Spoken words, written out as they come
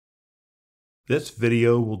This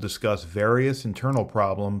video will discuss various internal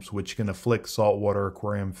problems which can afflict saltwater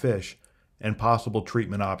aquarium fish and possible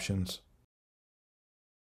treatment options.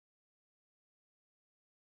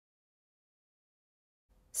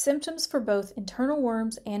 Symptoms for both internal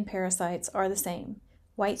worms and parasites are the same: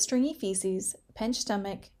 white stringy feces, pinched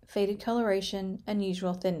stomach, faded coloration,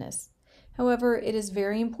 unusual thinness. However, it is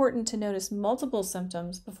very important to notice multiple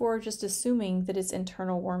symptoms before just assuming that it's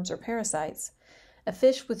internal worms or parasites. A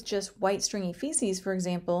fish with just white stringy feces, for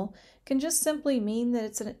example, can just simply mean that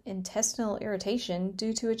it's an intestinal irritation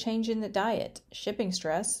due to a change in the diet, shipping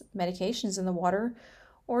stress, medications in the water,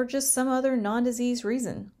 or just some other non-disease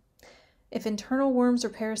reason. If internal worms or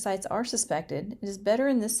parasites are suspected, it is better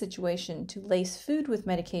in this situation to lace food with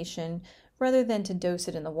medication rather than to dose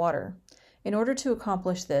it in the water. In order to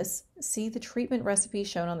accomplish this, see the treatment recipe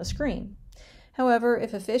shown on the screen. However,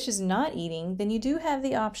 if a fish is not eating, then you do have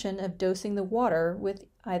the option of dosing the water with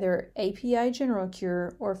either API General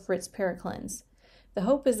Cure or Fritz Paracleanse. The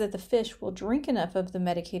hope is that the fish will drink enough of the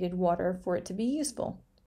medicated water for it to be useful.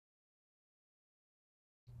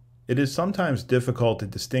 It is sometimes difficult to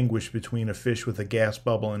distinguish between a fish with a gas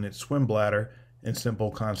bubble in its swim bladder and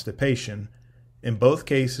simple constipation. In both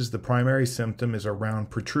cases, the primary symptom is a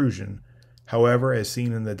round protrusion. However, as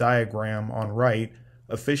seen in the diagram on right,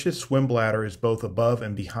 a fish's swim bladder is both above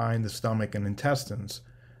and behind the stomach and intestines,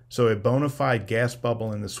 so a bona fide gas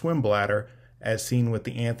bubble in the swim bladder, as seen with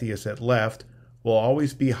the anthias at left, will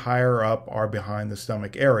always be higher up or behind the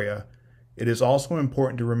stomach area. It is also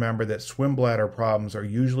important to remember that swim bladder problems are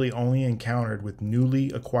usually only encountered with newly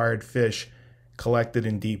acquired fish collected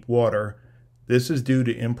in deep water. This is due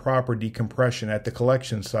to improper decompression at the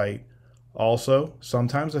collection site. Also,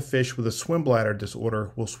 sometimes a fish with a swim bladder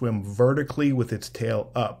disorder will swim vertically with its tail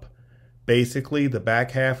up. Basically, the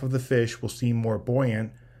back half of the fish will seem more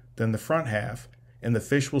buoyant than the front half, and the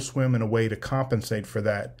fish will swim in a way to compensate for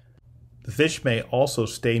that. The fish may also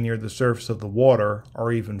stay near the surface of the water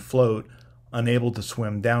or even float, unable to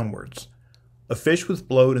swim downwards. A fish with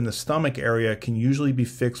bloat in the stomach area can usually be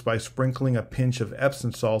fixed by sprinkling a pinch of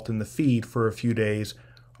Epsom salt in the feed for a few days,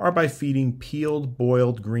 or by feeding peeled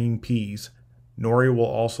boiled green peas. Nori will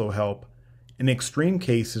also help. In extreme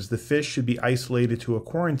cases, the fish should be isolated to a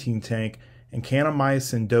quarantine tank and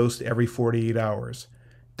kanamycin dosed every 48 hours.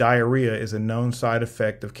 Diarrhea is a known side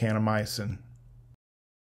effect of kanamycin.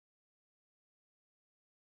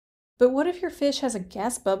 But what if your fish has a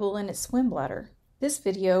gas bubble in its swim bladder? This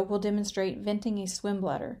video will demonstrate venting a swim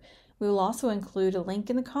bladder. We will also include a link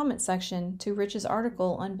in the comment section to Rich's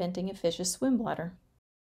article on venting a fish's swim bladder.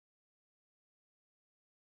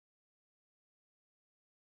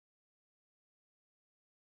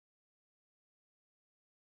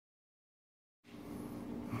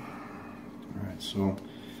 Alright, so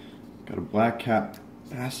got a black cap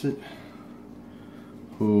basset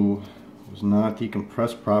who was not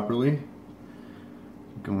decompressed properly.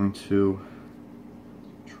 I'm going to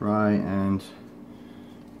try and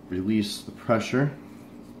release the pressure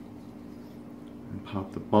and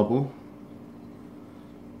pop the bubble.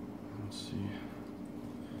 Let's see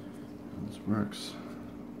how this works.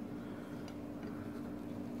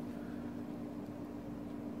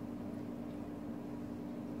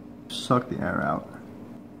 Suck the air out,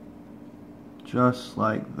 just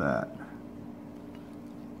like that.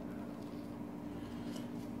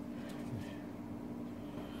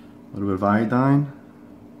 A little bit of iodine.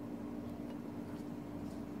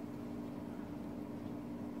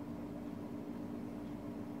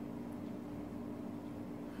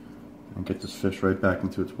 And get this fish right back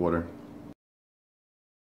into its water.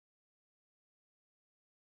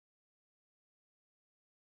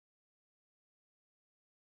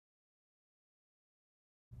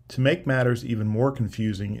 To make matters even more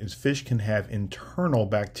confusing is fish can have internal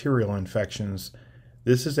bacterial infections.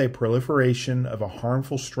 This is a proliferation of a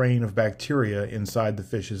harmful strain of bacteria inside the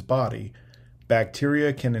fish's body.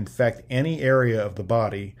 Bacteria can infect any area of the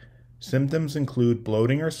body. Symptoms include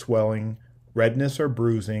bloating or swelling, redness or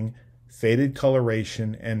bruising, faded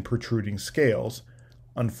coloration, and protruding scales.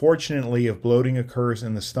 Unfortunately, if bloating occurs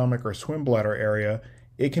in the stomach or swim bladder area,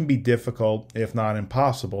 it can be difficult, if not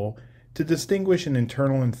impossible, to distinguish an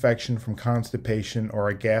internal infection from constipation or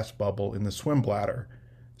a gas bubble in the swim bladder.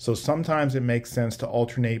 So sometimes it makes sense to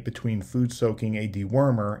alternate between food soaking a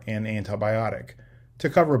dewormer and antibiotic to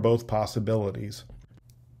cover both possibilities.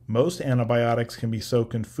 Most antibiotics can be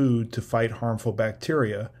soaked in food to fight harmful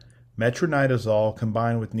bacteria. Metronidazole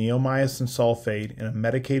combined with neomycin sulfate in a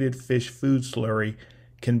medicated fish food slurry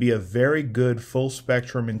can be a very good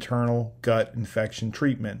full-spectrum internal gut infection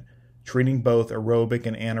treatment, treating both aerobic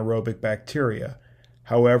and anaerobic bacteria.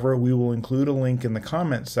 However, we will include a link in the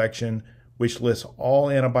comment section which lists all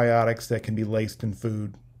antibiotics that can be laced in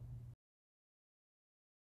food.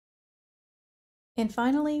 And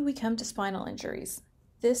finally, we come to spinal injuries.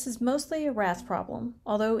 This is mostly a wrath problem,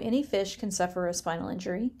 although any fish can suffer a spinal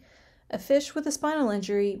injury. A fish with a spinal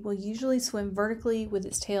injury will usually swim vertically with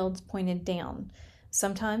its tail pointed down.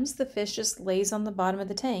 Sometimes the fish just lays on the bottom of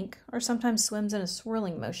the tank, or sometimes swims in a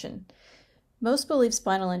swirling motion. Most believe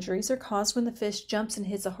spinal injuries are caused when the fish jumps and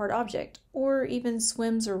hits a hard object, or even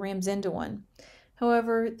swims or rams into one.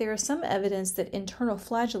 However, there is some evidence that internal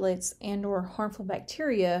flagellates and/or harmful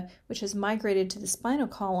bacteria, which has migrated to the spinal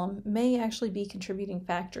column, may actually be contributing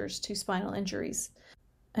factors to spinal injuries.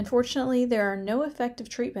 Unfortunately, there are no effective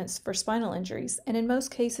treatments for spinal injuries, and in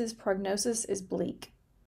most cases, prognosis is bleak.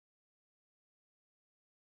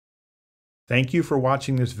 Thank you for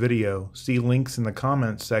watching this video. See links in the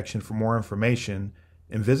comments section for more information,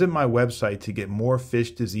 and visit my website to get more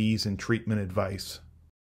fish disease and treatment advice.